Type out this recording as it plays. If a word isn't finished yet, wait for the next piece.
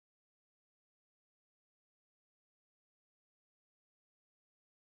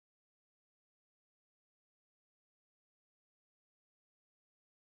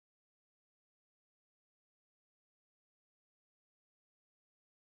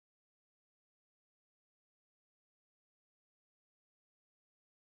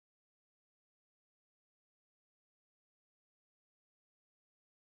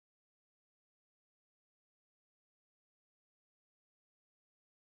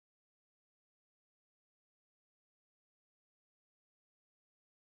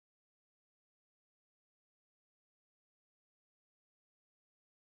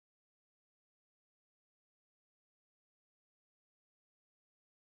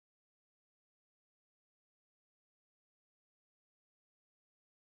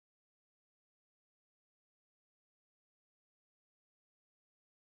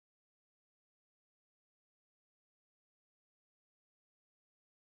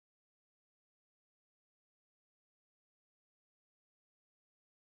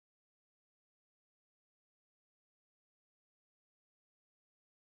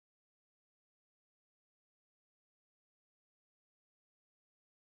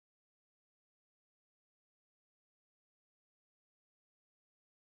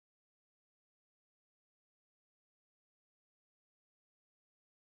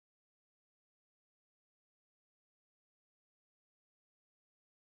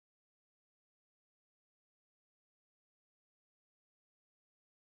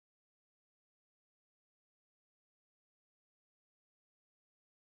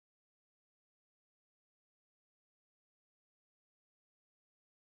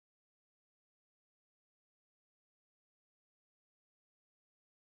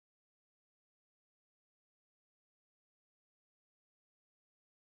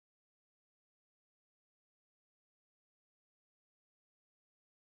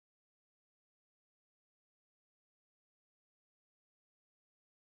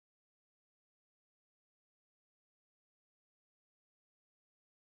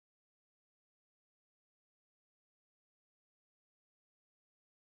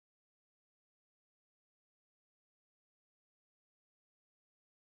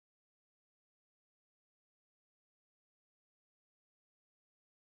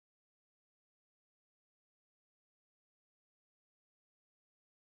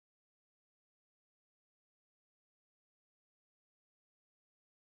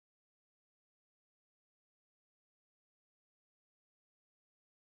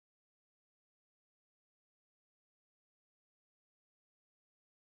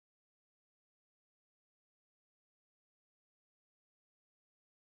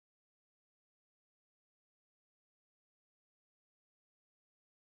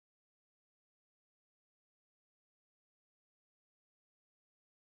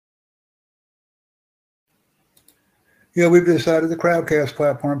Yeah, we've decided the Crowdcast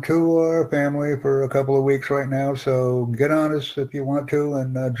platform to our family for a couple of weeks right now. So get on us if you want to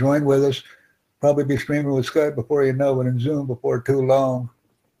and join with us. Probably be streaming with Skype before you know it and Zoom before too long.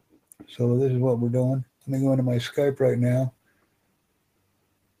 So this is what we're doing. Let me go into my Skype right now.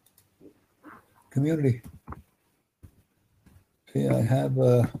 Community. See, I have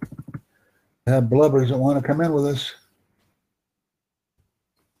blubbers that want to come in with us.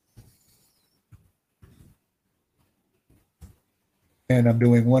 And I'm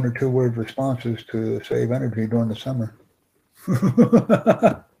doing 1 or 2 word responses to save energy during the summer.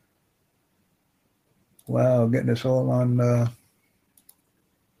 Wow, getting this all on.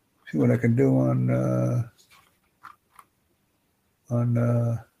 See what I can do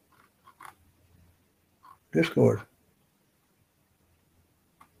on Discord.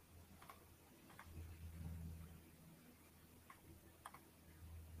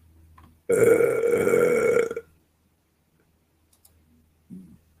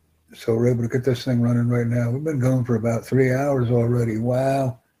 So we're able to get this thing running right now. We've been going for about 3 hours already.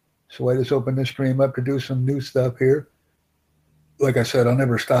 Wow. So I just opened this stream up to do some new stuff here. Like I said, I'll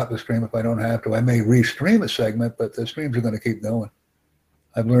never stop the stream if I don't have to. I may restream a segment, but the streams are going to keep going.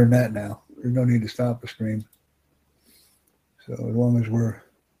 I've learned that now. There's no need to stop the stream. So as long as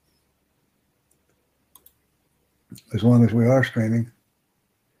we are streaming,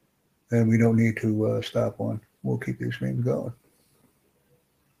 then we don't need to stop one. We'll keep these streams going.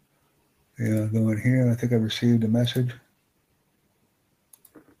 Yeah, go in here. I think I received a message.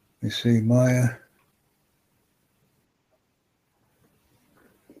 Let me see, Maya.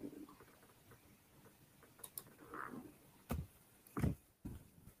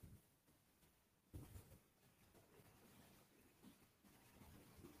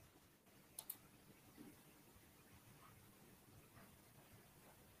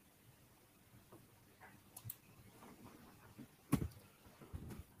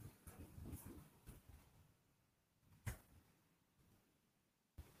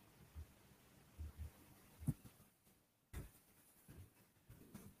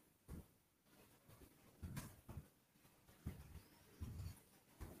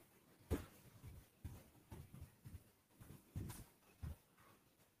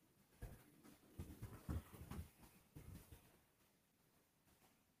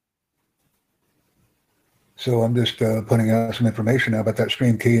 So I'm just putting out some information now about that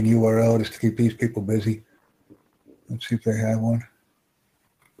stream key and URL just to keep these people busy. Let's see if they have one.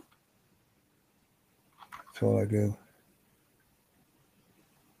 That's all I do.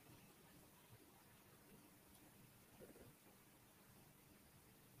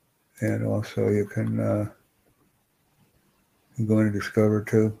 And also you can go in and discover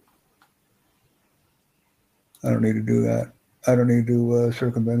too. I don't need to do that. I don't need to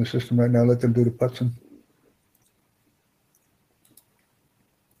circumvent the system right now. Let them do the putzing.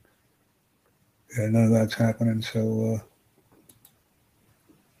 Yeah, none of that's happening. So,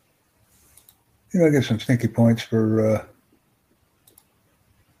 I get some stinky points for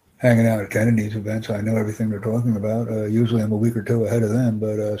hanging out attending these events. I know everything they're talking about. Usually I'm a week or two ahead of them,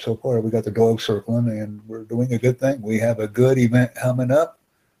 but so far we got the dogs circling and we're doing a good thing. We have a good event coming up,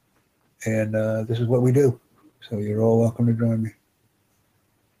 and this is what we do. So you're all welcome to join me.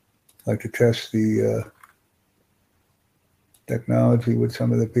 I like to test the technology with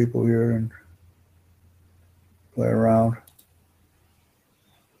some of the people here and play around.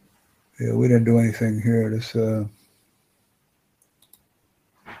 Yeah, we didn't do anything here. Just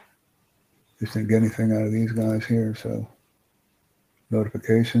didn't get anything out of these guys here. So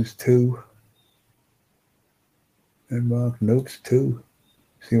notifications 2, inbox notes 2.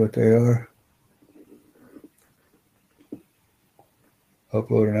 See what they are.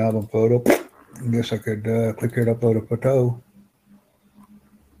 Upload an album photo. I guess I could click here to upload a photo.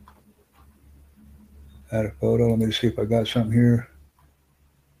 Add a photo. Let me just see if I got something here.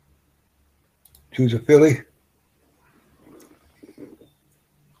 Choose a Philly.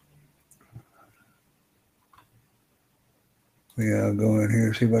 Yeah, I'll go in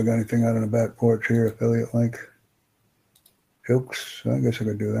here, see if I got anything out on the back porch here. Affiliate link. Jokes. I guess I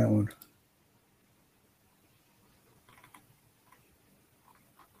could do that one.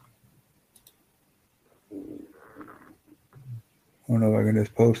 I don't know if I can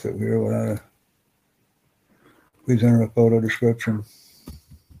just post it here without a. Please enter a photo description.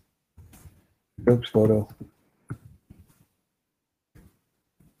 Jokes photo.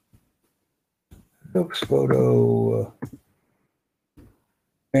 Jokes photo.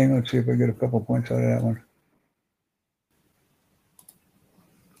 Okay, let's see if I get a couple points out of that one.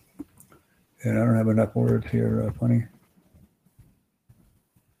 And I don't have enough words here, funny.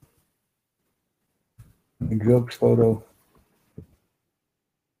 Jokes photo.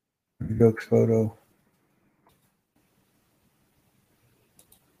 Jokes photo.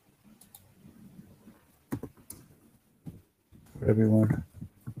 For everyone.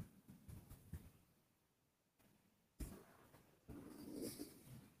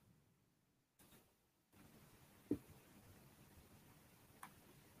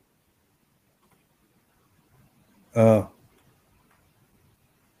 Oh.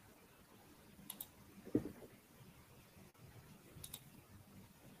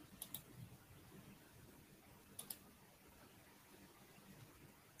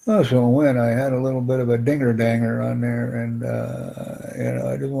 Oh, so when I had a little bit of a dinger danger on there, and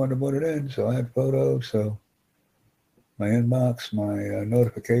I just wanted to put it in, so I had photos, so my inbox, my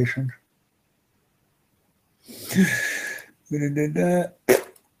notification. We did that,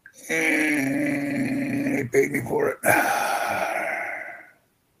 and they paid me for it.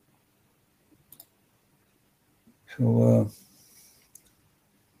 So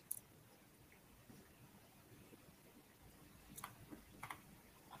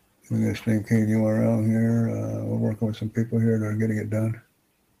we got a stream key URL here. We're working with some people here that are getting it done.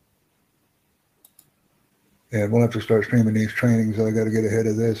 And we'll have to start streaming these trainings. I got to get ahead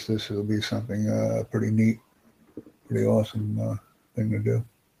of this. This will be something pretty neat, pretty awesome thing to do.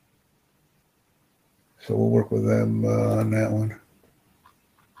 So we'll work with them on that one.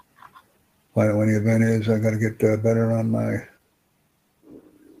 Find out when the event is. I got to get better on my.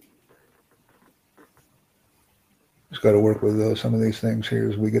 Just got to work with some of these things here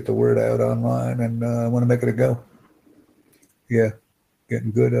as we get the word out online, and I want to make it a go. Yeah,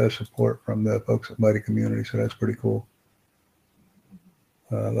 getting good support from the folks at Mighty Community, so that's pretty cool.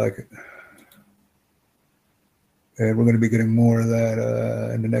 I like it. And we're going to be getting more of that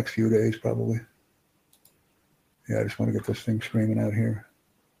in the next few days, probably. Yeah, I just want to get this thing streaming out here.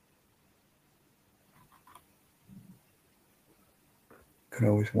 Can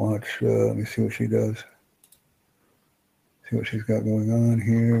always watch. Let me see what she does. See what she's got going on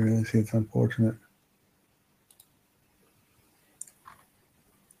here. See, it's unfortunate.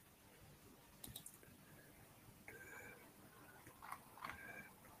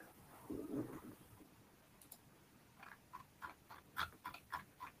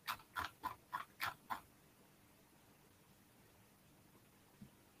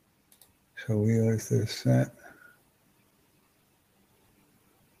 So we are set.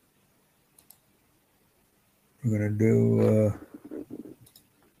 We're going to do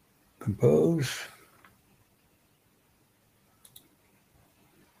compose.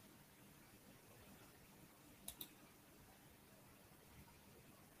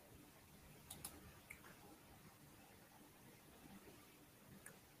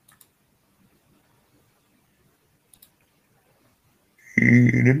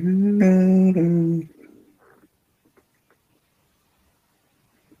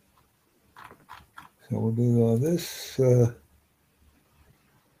 So we'll do this.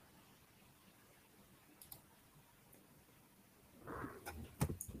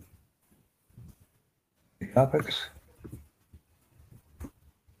 Topics.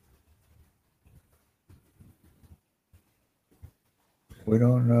 We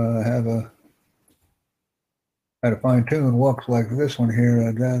don't have how to fine tune walks like this one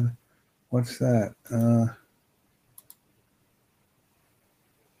here, Dad. What's that?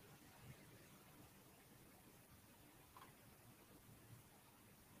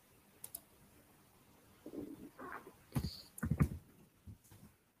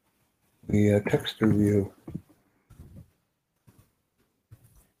 The Texterview.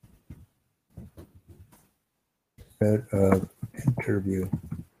 Set of interview.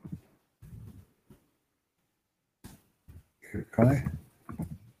 Here, try.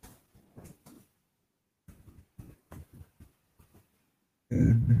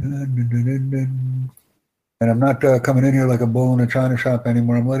 And I'm not coming in here like a bull in a china shop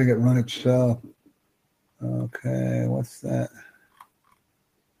anymore. I'm letting it run itself. Okay, what's that?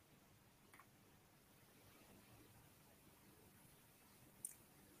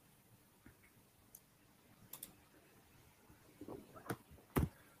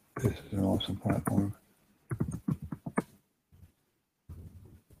 This is an awesome platform.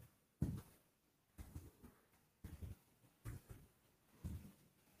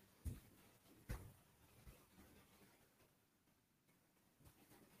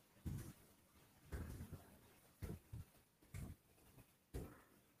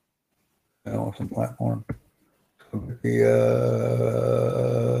 An awesome platform. So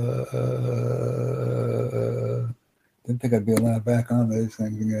didn't think I'd be allowed back on these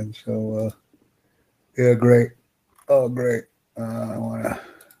things again. So yeah, great. Oh, great. I want to.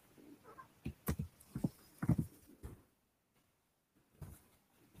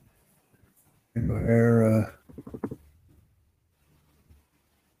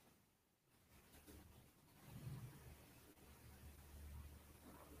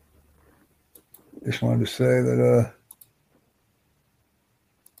 Just wanted to say that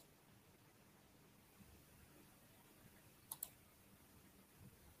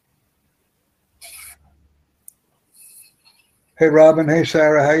hey Robin, hey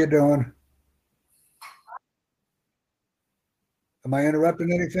Sarah, how you doing? Am I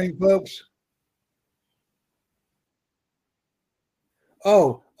interrupting anything, folks?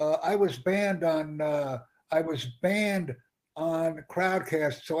 Oh, I was banned on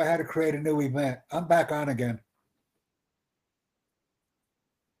Crowdcast, so I had to create a new event. I'm back on again.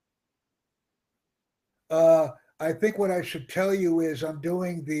 Uh, I think what I should tell you is I'm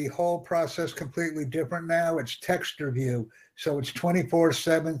doing the whole process completely different now. It's Texterview, so it's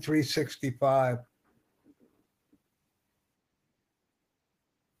 24/7, 365.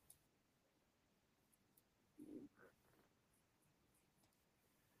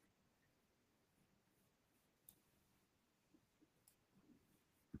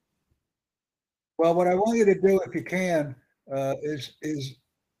 Well, what I want you to do, if you can, is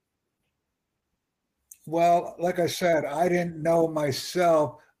well, like I said, I didn't know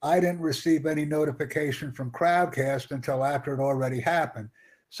myself. I didn't receive any notification from Crowdcast until after it already happened.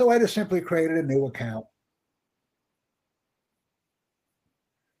 So I just simply created a new account.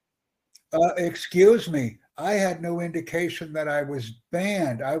 Excuse me. I had no indication that I was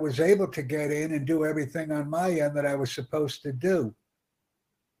banned. I was able to get in and do everything on my end that I was supposed to do.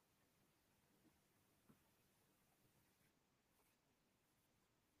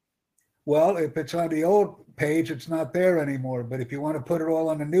 Well, if it's on the old page, it's not there anymore. But if you want to put it all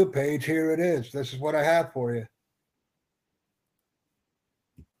on the new page, here it is. This is what I have for you.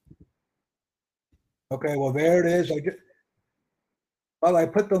 Okay, well, there it is. Well, I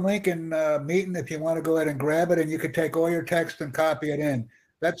put the link in Meeting if you want to go ahead and grab it, and you could take all your text and copy it in.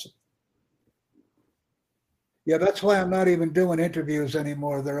 That's Yeah, that's why I'm not even doing interviews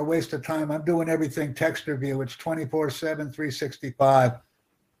anymore. They're a waste of time. I'm doing everything Texterview. It's 24/7, 365.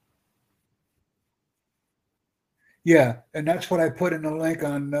 Yeah, and that's what I put in the link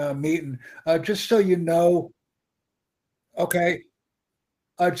on Meeting. Just so you know, okay,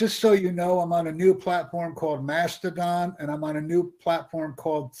 just so you know, I'm on a new platform called Mastodon, and I'm on a new platform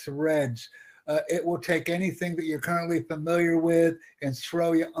called Threads. It will take anything that you're currently familiar with and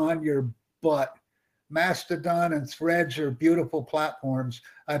throw you on your butt. Mastodon and Threads are beautiful platforms.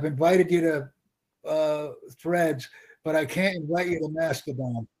 I've invited you to Threads, but I can't invite you to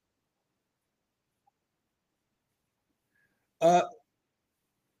Mastodon. Uh,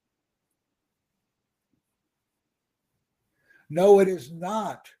 no, it is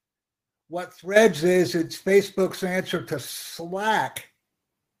not. What Threads is, it's Facebook's answer to Slack,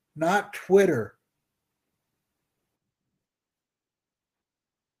 not Twitter.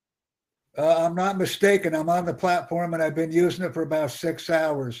 I'm not mistaken. I'm on the platform and I've been using it for about 6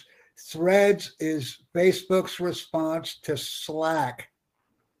 hours. Threads is Facebook's response to Slack.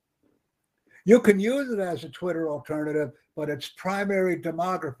 You can use it as a Twitter alternative, but its primary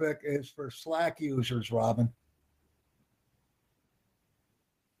demographic is for Slack users, Robin.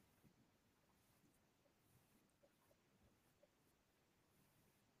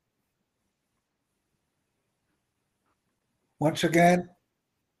 Once again,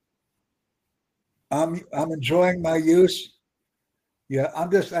 I'm enjoying my use. Yeah, I'm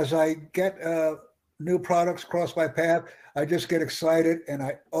just as I get new products cross my path, I just get excited, and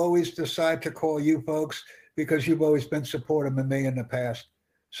I always decide to call you folks because you've always been supportive of me in the past.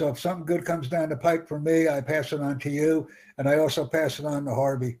 So if something good comes down the pipe for me, I pass it on to you, and I also pass it on to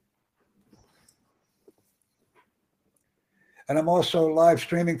Harvey. And I'm also live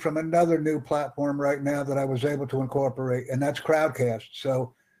streaming from another new platform right now that I was able to incorporate, and that's Crowdcast.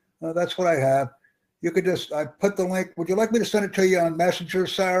 So that's what I have. You could just, I put the link. Would you like me to send it to you on Messenger,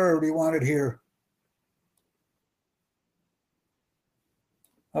 Sarah, or do you want it here?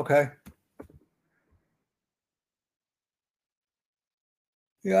 Okay.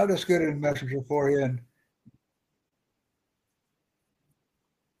 Yeah, I'll just get it in Messenger for you. And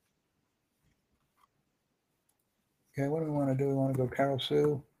okay, what do we want to do? We want to go Carol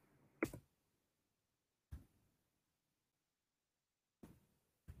Sue.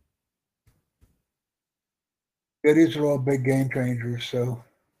 Yeah, these are all big game changers. So,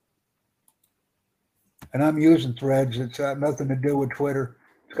 and I'm using Threads. It's got nothing to do with Twitter.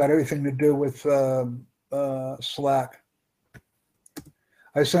 It's got everything to do with Slack.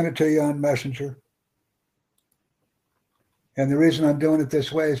 I sent it to you on Messenger. And the reason I'm doing it this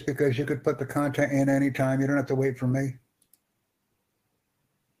way is because you could put the content in anytime. You don't have to wait for me.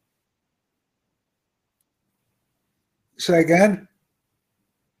 Say again?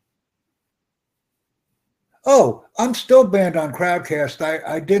 Oh, I'm still banned on Crowdcast.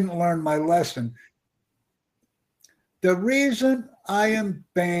 I didn't learn my lesson. The reason I am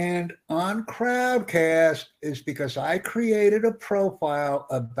banned on Crowdcast is because I created a profile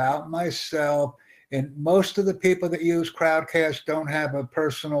about myself, and most of the people that use Crowdcast don't have a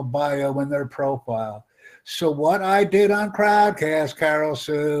personal bio in their profile. So what I did on Crowdcast, Carol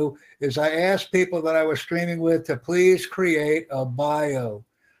Sue, is I asked people that I was streaming with to please create a bio.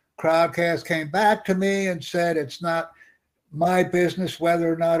 Crowdcast came back to me and said it's not my business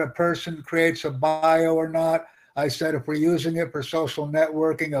whether or not a person creates a bio or not. I said if we're using it for social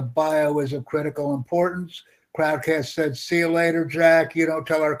networking, a bio is of critical importance. Crowdcast said, see you later, Jack. You don't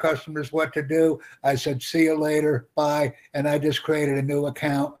tell our customers what to do. I said, see you later, bye. And I just created a new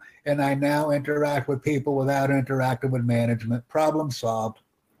account, and I now interact with people without interacting with management. Problem solved.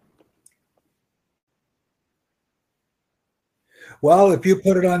 Well, if you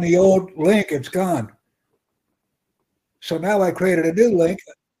put it on the old link, it's gone. So now I created a new link.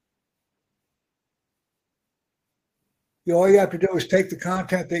 All you have to do is take the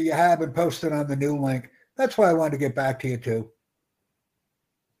content that you have and post it on the new link. That's why I wanted to get back to you too.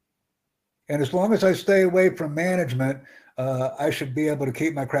 And as long as I stay away from management, I should be able to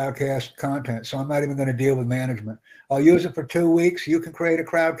keep my Crowdcast content. So I'm not even going to deal with management. I'll use it for 2 weeks. You can create a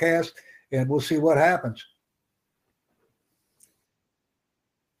Crowdcast, and we'll see what happens.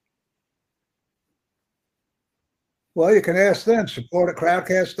 Well, you can ask them, support at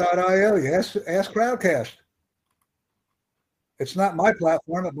crowdcast.io. You ask Crowdcast. It's not my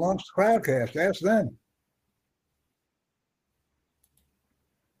platform. It belongs to Crowdcast. Ask them.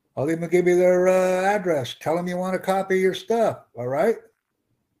 I'll even give you their address. Tell them you want a copy of your stuff. All right?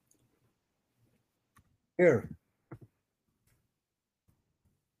 Here.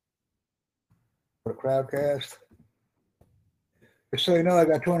 For Crowdcast. Just so you know, I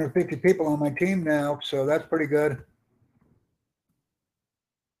got 250 people on my team now, so that's pretty good.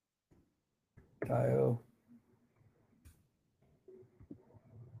 IO.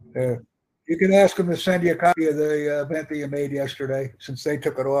 There. You can ask them to send you a copy of the event that you made yesterday, since they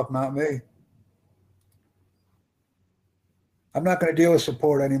took it off, not me. I'm not going to deal with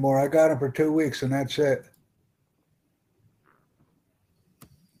support anymore. I got them for 2 weeks, and that's it.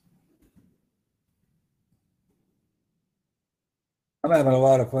 I'm having a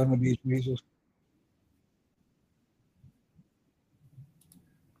lot of fun with these measles.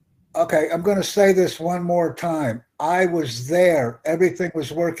 Okay, I'm going to say this one more time. I was there. Everything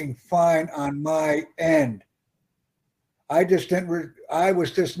was working fine on my end. I just didn't. I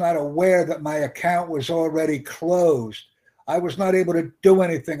was just not aware that my account was already closed. I was not able to do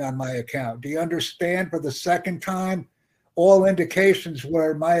anything on my account. Do you understand? For the second time, all indications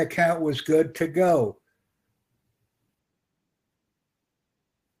were my account was good to go.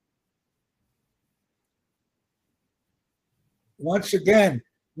 Once again,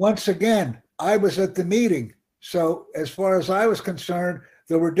 once again, I was at the meeting. So as far as I was concerned,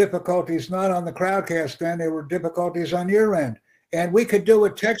 there were difficulties not on the Crowdcast end, there were difficulties on your end. And we could do a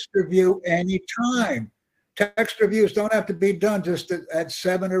text review anytime. Text reviews don't have to be done just at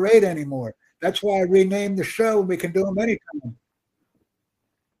 7 or 8 anymore. That's why I renamed the show, and we can do them anytime.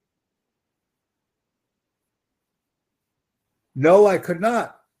 No, I could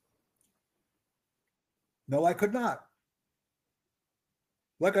not. No, I could not.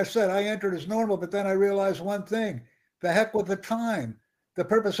 Like I said, I entered as normal, but then I realized one thing: the heck with the time. The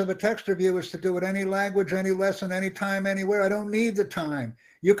purpose of a text review is to do it any language, any lesson, anytime, anywhere. I don't need the time.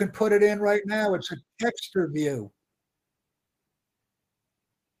 You can put it in right now. It's a text review.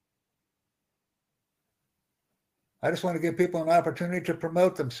 I just want to give people an opportunity to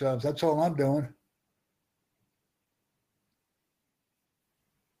promote themselves. That's all I'm doing.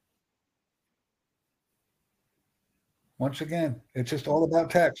 Once again, it's just all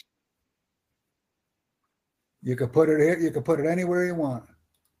about text. You can put it here. You can put it anywhere you want.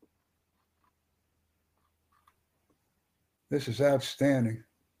 This is outstanding.